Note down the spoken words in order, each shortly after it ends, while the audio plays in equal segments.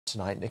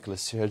tonight, Nicola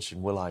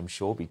Sturgeon will, I'm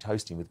sure, be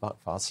toasting with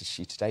Buckfast as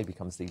she today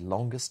becomes the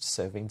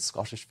longest-serving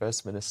Scottish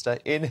First Minister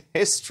in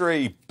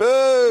history.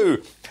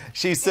 Boo!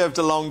 She served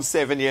a long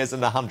 7 years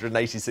and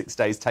 186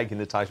 days, taking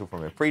the title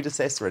from her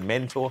predecessor and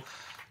mentor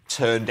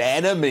turned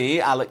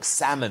enemy, Alex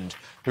Salmond,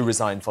 who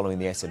resigned following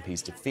the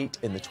SNP's defeat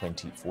in the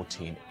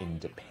 2014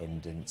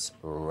 independence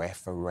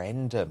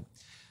referendum.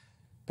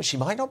 But she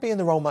might not be in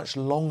the role much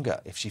longer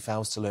if she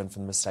fails to learn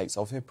from the mistakes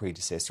of her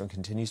predecessor and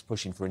continues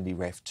pushing for Indy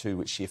Ref 2,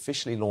 which she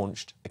officially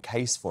launched a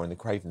case for in the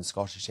Craven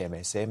Scottish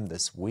MSM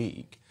this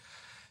week.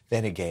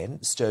 Then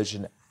again,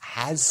 Sturgeon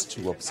has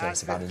to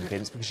obsess about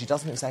independence because she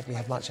doesn't exactly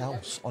have much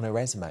else on her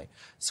resume.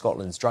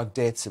 Scotland's drug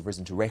deaths have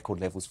risen to record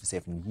levels for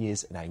 7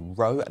 years in a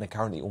row and are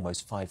currently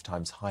almost 5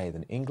 times higher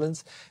than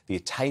England's. The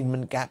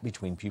attainment gap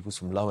between pupils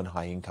from low and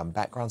high income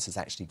backgrounds has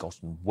actually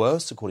gotten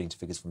worse, according to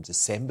figures from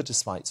December,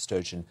 despite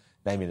Sturgeon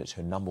naming it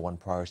her #1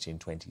 priority in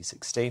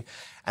 2016.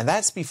 And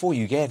that's before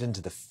you get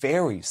into the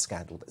ferry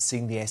scandal that's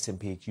seeing the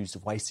SNP accused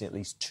of wasting at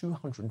least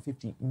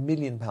 £250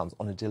 million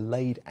on a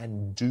delayed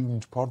and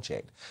doomed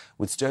project,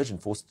 with Sturgeon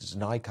forced to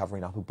deny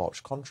covering up a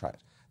botched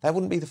contract. That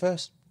wouldn't be the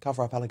first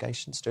cover-up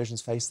allegation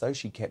Sturgeon's faced, though.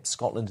 She kept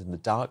Scotland in the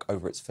dark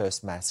over its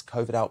first mass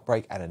COVID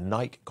outbreak at a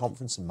Nike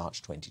conference in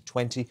March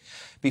 2020,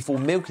 before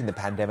milking the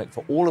pandemic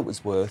for all it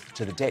was worth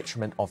to the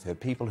detriment of her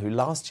people, who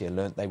last year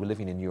learnt they were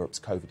living in Europe's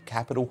COVID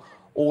capital,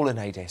 all in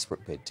a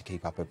desperate bid to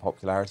keep up her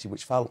popularity,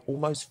 which fell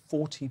almost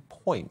 40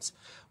 points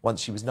once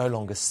she was no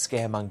longer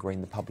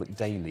scaremongering the public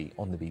daily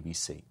on the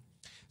BBC.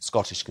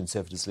 Scottish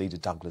Conservatives leader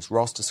Douglas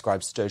Ross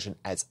describes Sturgeon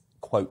as,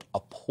 quote,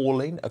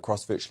 appalling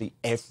across virtually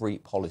every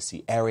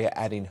policy area,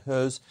 adding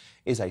hers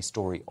is a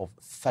story of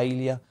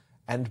failure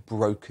and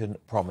broken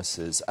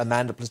promises.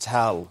 Amanda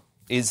Platel,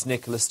 is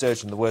Nicola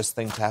Sturgeon the worst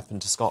thing to happen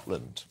to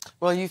Scotland?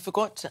 Well, you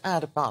forgot to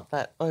add about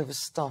that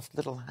overstuffed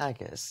little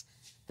haggis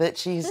that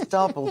she's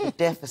doubled the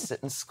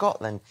deficit in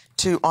Scotland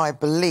to, I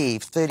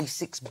believe,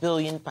 £36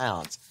 billion,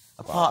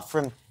 apart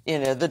from, you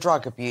know, the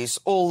drug abuse,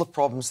 all the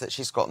problems that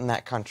she's got in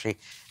that country.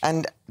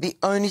 And the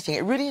only thing,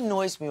 it really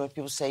annoys me when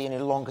people say, you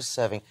know, longest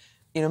serving.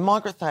 You know,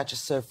 Margaret Thatcher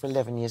served for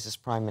 11 years as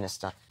Prime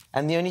Minister,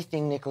 and the only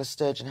thing Nicola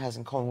Sturgeon has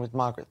in common with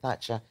Margaret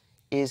Thatcher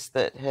is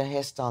that her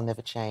hairstyle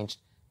never changed,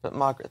 but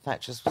Margaret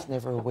Thatcher's was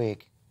never a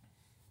wig.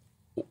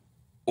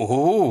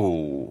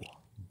 Oh,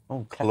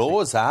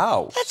 claws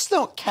out. That's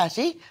not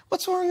catty.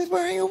 What's wrong with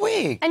wearing a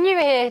wig? And you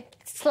were here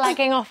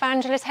slagging off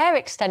Angela's hair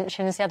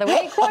extensions the other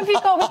week. What have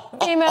you got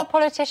with female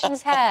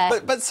politicians' hair?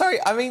 But sorry,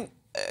 I mean,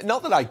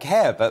 not that I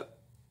care, but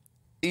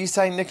are you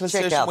saying Nicola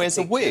Sturgeon wears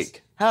a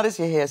wig? How does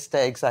your hair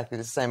stay exactly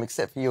the same,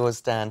 except for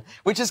yours, Dan?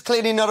 Which is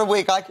clearly not a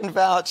wig. I can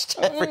vouch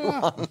to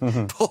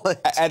everyone.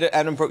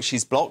 Adam Brooks,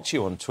 she's blocked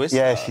you on Twitter.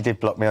 Yeah, she did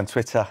block me on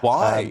Twitter.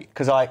 Why?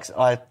 Because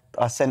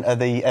I sent her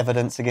the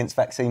evidence against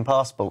vaccine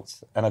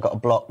passports and I got a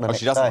block the next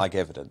she doesn't day. like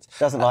evidence.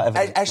 Doesn't like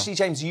evidence. Actually,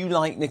 James, you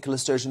like Nicola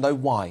Sturgeon, though.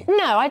 Why?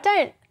 No, I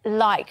don't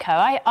like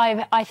her.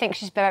 I think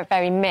she's very,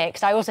 very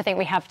mixed. I also think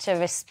we have to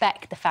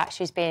respect the fact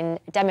she's been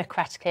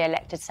democratically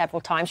elected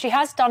several times. She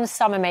has done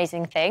some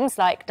amazing things,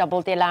 like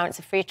doubled the allowance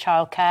of free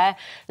childcare,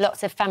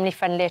 lots of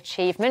family-friendly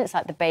achievements,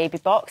 like the baby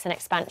box and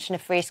expansion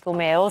of free school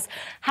meals.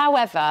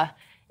 However,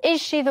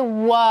 is she the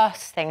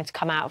worst thing to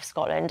come out of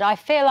Scotland? I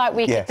feel like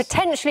we could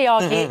potentially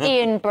argue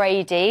Ian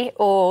Brady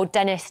or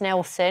Dennis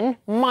Nelson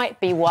might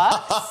be worse.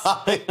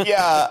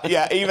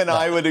 yeah, even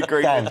I would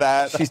agree with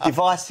that. She's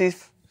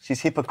divisive,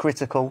 she's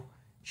hypocritical,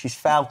 she's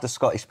fouled the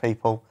Scottish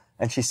people,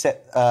 and she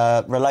set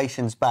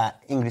relations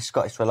back,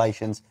 English-Scottish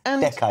relations,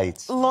 and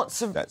decades.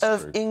 Lots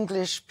of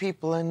English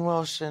people and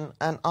Welsh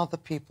and other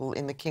people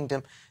in the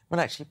kingdom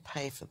would actually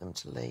pay for them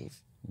to leave.